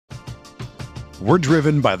We're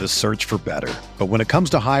driven by the search for better. But when it comes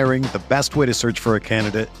to hiring, the best way to search for a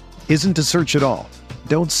candidate isn't to search at all.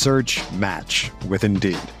 Don't search, match with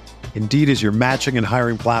Indeed. Indeed is your matching and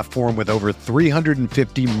hiring platform with over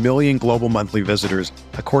 350 million global monthly visitors,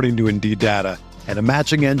 according to Indeed data, and a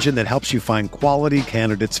matching engine that helps you find quality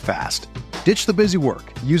candidates fast. Ditch the busy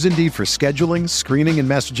work. Use Indeed for scheduling, screening, and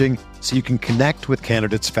messaging so you can connect with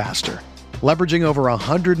candidates faster. Leveraging over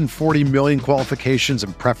 140 million qualifications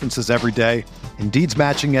and preferences every day, Indeed's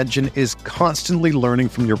matching engine is constantly learning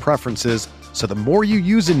from your preferences, so the more you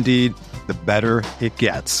use Indeed, the better it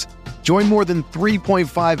gets. Join more than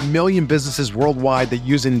 3.5 million businesses worldwide that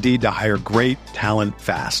use Indeed to hire great talent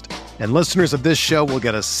fast. And listeners of this show will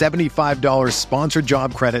get a $75 sponsored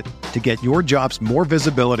job credit to get your jobs more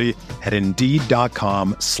visibility at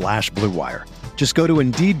Indeed.com/Blue Wire. Just go to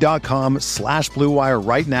Indeed.com/Blue Wire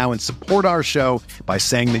right now and support our show by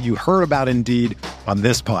saying that you heard about Indeed on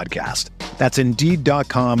this podcast. That's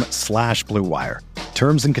Indeed.com/Blue Wire.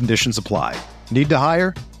 Terms and conditions apply. Need to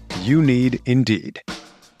hire? You need Indeed.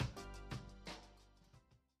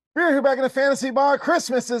 We're here back in the Fantasy Bar.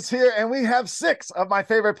 Christmas is here, and we have 6 of my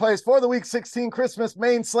favorite plays for the Week 16 Christmas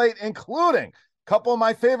main slate, including a couple of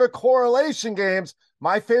my favorite correlation games,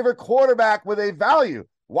 my favorite quarterback with a value,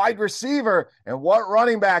 wide receiver, and what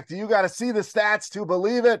running back do you got to see the stats to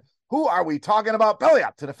believe it? Who are we talking about? Belly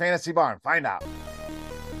up to the Fantasy Bar and find out.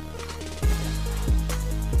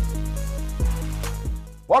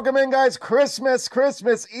 Welcome in, guys. Christmas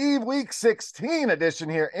Eve, Week 16 edition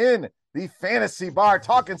here in the Fantasy Bar,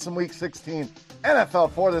 talking some Week 16 NFL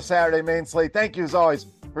for the Saturday main slate. Thank you, as always,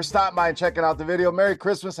 for stopping by and checking out the video. Merry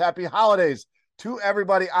Christmas, happy holidays to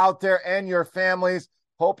everybody out there and your families.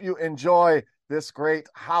 Hope you enjoy this great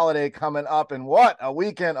holiday coming up. And what a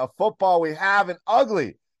weekend of football we have, an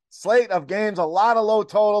ugly slate of games, a lot of low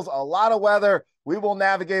totals, a lot of weather. We will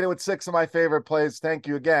navigate it with 6 of my favorite plays. Thank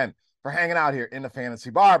you again for hanging out here in the Fantasy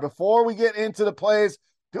Bar. Before we get into the plays,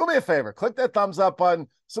 do me a favor, click that thumbs up button,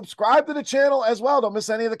 subscribe to the channel as well. Don't miss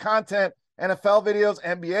any of the content, NFL videos,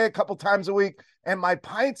 NBA a couple times a week, and my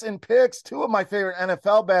pints and picks, 2 of my favorite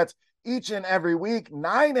NFL bets each and every week,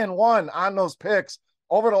 9-1 on those picks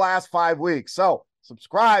over the last 5 weeks. So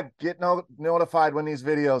subscribe, get notified when these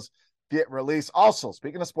videos get released. Also,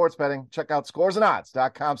 speaking of sports betting, check out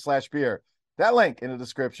scoresandodds.com/beer. That link in the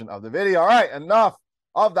description of the video. All right, enough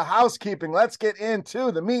of the housekeeping. Let's get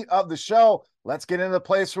into the meat of the show. Let's get into the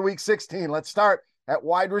plays for Week 16. Let's start at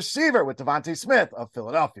wide receiver with Devontae Smith of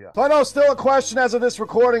Philadelphia. So I know still a question as of this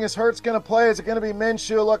recording, is Hurts going to play? Is it going to be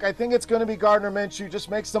Minshew? Look, I think it's going to be Gardner Minshew.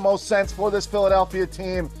 Just makes the most sense for this Philadelphia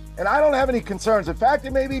team. And I don't have any concerns. In fact,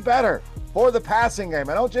 it may be better for the passing game.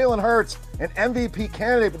 I know Jalen Hurts, an MVP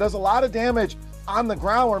candidate, but does a lot of damage on the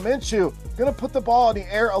ground, where Minshew going to put the ball in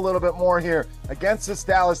the air a little bit more here against this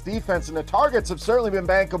Dallas defense. And the targets have certainly been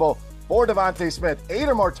bankable for Devontae Smith. 8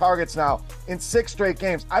 or more targets now in 6 straight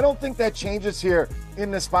games. I don't think that changes here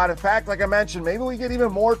in this spot. In fact, like I mentioned, maybe we get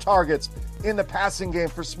even more targets in the passing game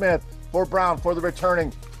for Smith, for Brown, for the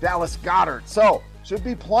returning Dallas Goedert. So should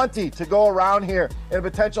be plenty to go around here in a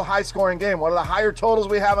potential high-scoring game. One of the higher totals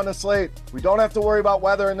we have on the slate. We don't have to worry about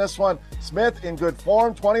weather in this one. Smith in good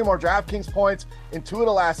form, 20 more DraftKings points in 2 of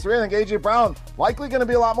the last 3. I think A.J. Brown likely going to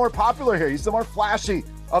be a lot more popular here. He's the more flashy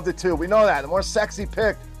of the 2. We know that. The more sexy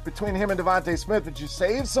pick between him and Devontae Smith. But you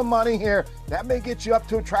save some money here. That may get you up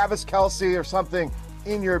to a Travis Kelce or something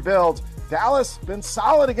in your build. Dallas been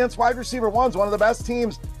solid against wide receiver ones. One of the best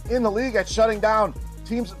teams in the league at shutting down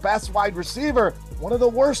team's best wide receiver. One of the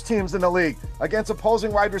worst teams in the league against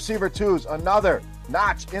opposing wide receiver 2s. Another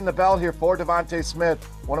notch in the belt here for Devontae Smith.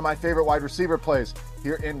 One of my favorite wide receiver plays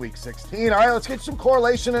here in Week 16. All right, let's get some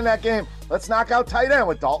correlation in that game. Let's knock out tight end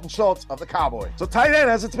with Dalton Schultz of the Cowboys. So tight end,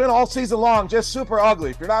 as it's been all season long, just super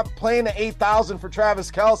ugly. If you're not playing the 8,000 for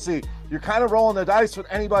Travis Kelce, you're kind of rolling the dice with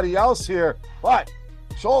anybody else here. But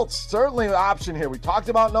Schultz, certainly an option here. We talked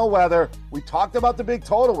about no weather. We talked about the big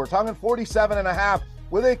total. We're talking 47.5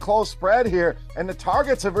 with a close spread here. And the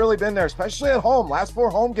targets have really been there, especially at home. Last 4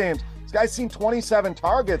 home games, this guy's seen 27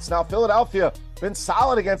 targets. Now, Philadelphia been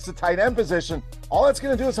solid against the tight end position. All that's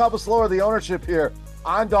going to do is help us lower the ownership here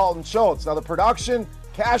on Dalton Schultz. Now, the production,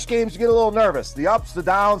 cash games, you get a little nervous. The ups, the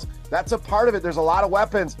downs, that's a part of it. There's a lot of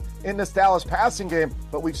weapons in this Dallas passing game,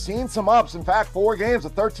 but we've seen some ups. In fact, 4 games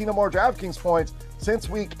with 13 or more DraftKings points since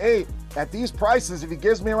week 8. At these prices, if he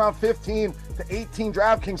gives me around 15 to 18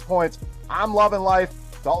 DraftKings points, I'm loving life.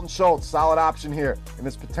 Dalton Schultz, solid option here in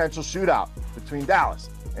this potential shootout between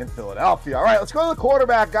Dallas and Philadelphia. All right, let's go to the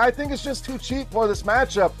quarterback guy. I think it's just too cheap for this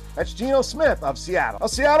matchup. That's Geno Smith of Seattle. Now,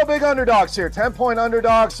 Seattle big underdogs here, 10-point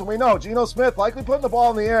underdogs. So we know Geno Smith likely putting the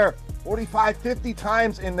ball in the air 45, 50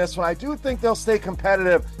 times in this one. I do think they'll stay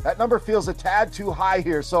competitive. That number feels a tad too high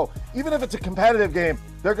here. So even if it's a competitive game,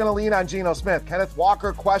 they're going to lean on Geno Smith. Kenneth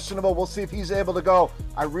Walker, questionable. We'll see if he's able to go.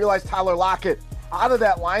 I realize Tyler Lockett out of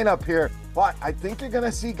that lineup here, but I think you're going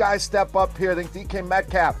to see guys step up here. I think DK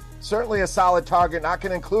Metcalf, certainly a solid target. Not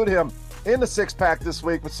going to include him in the six-pack this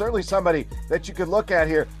week, but certainly somebody that you could look at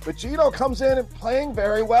here. But Geno comes in and playing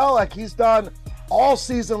very well like he's done all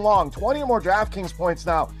season long. 20 or more DraftKings points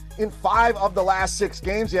now in 5 of the last 6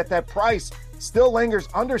 games, yet that price still lingers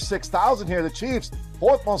under 6,000 here. The Chiefs,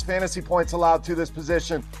 4th most fantasy points allowed to this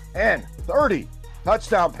position, and 30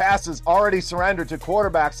 touchdown passes already surrendered to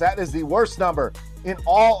quarterbacks. That is the worst number in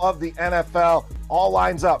all of the NFL. All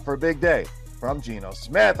lines up for a big day from Geno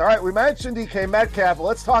Smith. All right, we mentioned DK Metcalf, but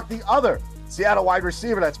let's talk the other Seattle wide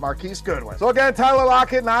receiver. That's Marquise Goodwin. So again, Tyler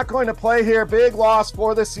Lockett not going to play here. Big loss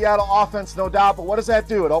for the Seattle offense, no doubt. But what does that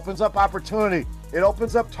do? It opens up opportunity. It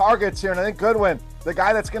opens up targets here. And I think Goodwin, the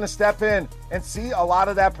guy that's going to step in and see a lot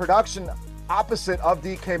of that production opposite of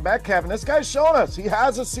DK Metcalf. And this guy's shown us he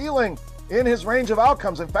has a ceiling in his range of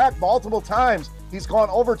outcomes. In fact, multiple times he's gone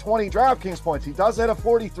over 20 DraftKings points. He does that at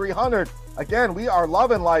 4,300. Again, we are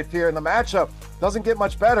loving life here, and the matchup doesn't get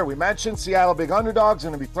much better. We mentioned Seattle big underdogs,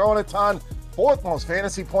 going to be throwing a ton. 4th most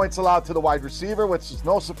fantasy points allowed to the wide receiver, which is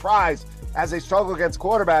no surprise as they struggle against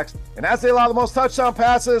quarterbacks. And as they allow the most touchdown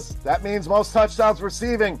passes, that means most touchdowns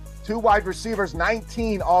receiving. 2 wide receivers,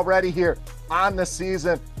 19 already here on the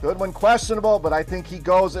season. Goodwin questionable, but I think he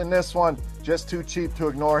goes in this one. Just too cheap to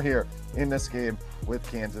ignore here in this game with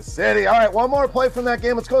Kansas City. All right, one more play from that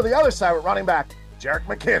game. Let's go to the other side with running back Jerick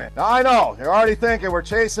McKinnon. Now, I know you're already thinking we're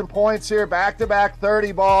chasing points here, back-to-back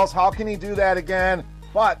 30 balls. How can he do that again?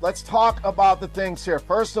 But let's talk about the things here.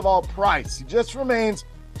 First of all, price. He just remains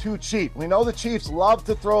too cheap. We know the Chiefs love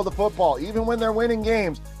to throw the football. Even when they're winning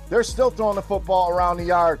games, they're still throwing the football around the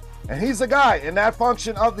yard. And he's the guy in that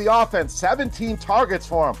function of the offense. 17 targets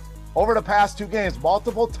for him over the past 2 games.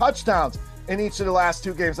 Multiple touchdowns in each of the last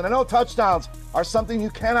 2 games. And I know touchdowns are something you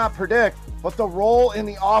cannot predict, but the role in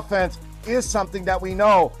the offense is something that we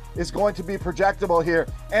know is going to be projectable here.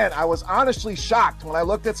 And I was honestly shocked when I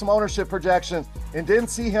looked at some ownership projections and didn't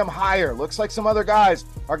see him higher. Looks like some other guys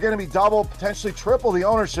are going to be double, potentially triple the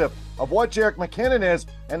ownership of what Jerick McKinnon is.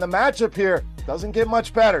 And the matchup here doesn't get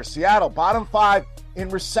much better. Seattle, bottom 5 in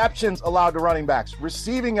receptions allowed to running backs,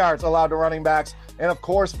 receiving yards allowed to running backs, and of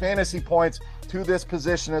course, fantasy points to this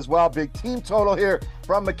position as well. Big team total here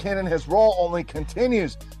from McKinnon. His role only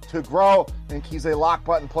continues to grow. I think he's a lock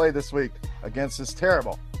button play this week against this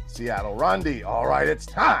terrible Seattle run D. All right, it's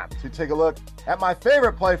time to take a look at my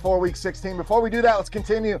favorite play for Week 16. Before we do that, let's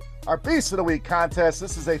continue our Beast of the Week contest.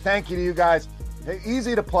 This is a thank you to you guys. Hey,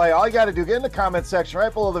 easy to play. All you got to do, get in the comment section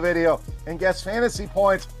right below the video and guess fantasy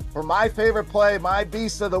points for my favorite play, my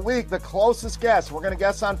Beast of the Week. The closest guess, we're going to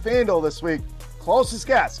guess on FanDuel this week. Closest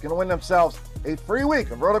guess, going to win themselves a free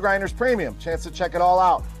week of Roto-Grinders Premium. Chance to check it all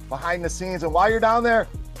out behind the scenes. And while you're down there,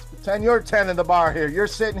 pretend you're 10 in the bar here. You're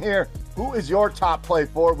sitting here. Who is your top play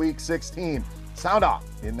for Week 16? Sound off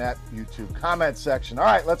in that YouTube comment section. All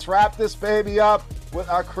right, let's wrap this baby up with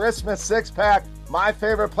our Christmas 6-pack. My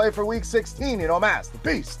favorite play for Week 16. You know him as the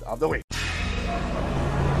Beast of the Week.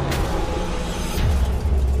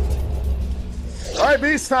 All right,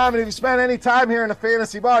 Beast time, and if you spend any time here in the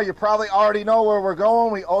fantasy bar, you probably already know where we're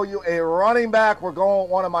going. We owe you a running back. We're going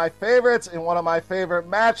with one of my favorites in one of my favorite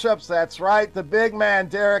matchups. That's right, the big man,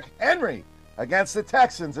 Derrick Henry, against the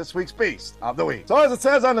Texans, this week's Beast of the Week. So as it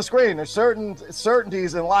says on the screen, there's certain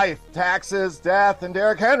certainties in life, taxes, death, and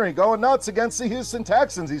Derrick Henry going nuts against the Houston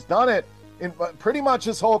Texans. He's done it in pretty much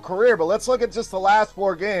his whole career, but let's look at just the last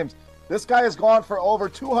 4 games. This guy has gone for over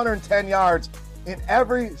 210 yards in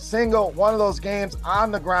every single one of those games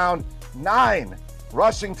on the ground. 9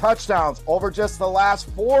 rushing touchdowns over just the last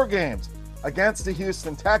 4 games against the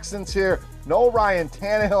Houston Texans here. No Ryan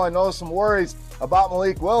Tannehill. I know some worries about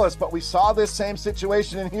Malik Willis, but we saw this same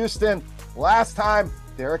situation in Houston last time.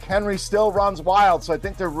 Derrick Henry still runs wild, so I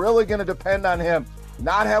think they're really going to depend on him.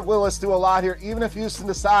 Not have Willis do a lot here, even if Houston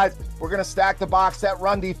decides we're going to stack the box. That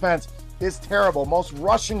run defense is terrible. Most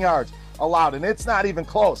rushing yards allowed, and it's not even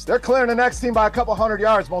close. They're clearing the next team by a couple hundred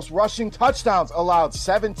yards. Most rushing touchdowns allowed,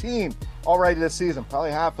 17 already this season.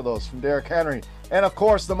 Probably half of those from Derrick Henry. And of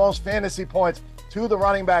course, the most fantasy points to the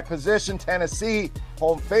running back position. Tennessee,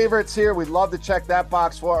 home favorites here. We'd love to check that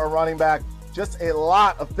box for a running back. Just a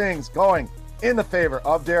lot of things going in the favor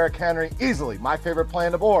of Derrick Henry. Easily my favorite play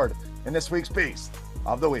on the board in this week's Beast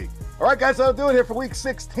of the Week. All right, guys, that'll do it here for Week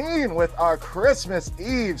 16 with our Christmas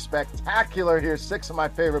Eve spectacular here. 6 of my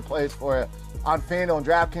favorite plays for you on FanDuel and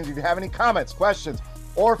DraftKings. If you have any comments, questions,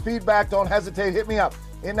 or feedback, don't hesitate. Hit me up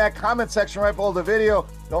in that comment section right below the video.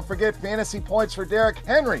 Don't forget fantasy points for Derrick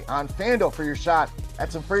Henry on FanDuel for your shot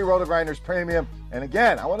at some free Roto-Grinders Premium. And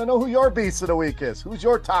again, I want to know who your beast of the week is. Who's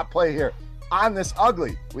your top play here on this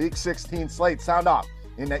ugly Week 16 slate? Sound off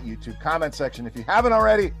in that YouTube comment section. If you haven't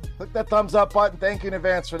already, click that thumbs up button. Thank you in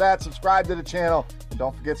advance for that. Subscribe to the channel. And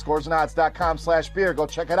don't forget scoresandodds.com/beer. Go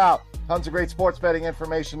check it out. Tons of great sports betting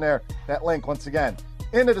information there. That link, once again,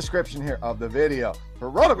 in the description here of the video.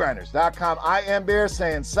 For rotogrinders.com, I am Beer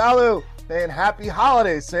saying salut, saying happy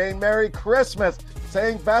holidays, saying Merry Christmas,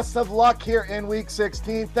 saying best of luck here in Week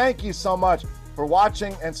 16. Thank you so much for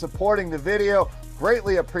watching and supporting the video.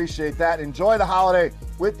 Greatly appreciate that. Enjoy the holiday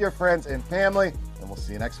with your friends and family, and we'll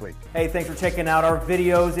see you next week. Hey, thanks for checking out our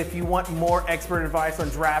videos. If you want more expert advice on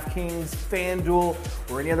DraftKings, FanDuel,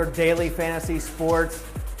 or any other daily fantasy sports,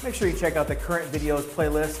 make sure you check out the current videos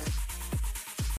playlist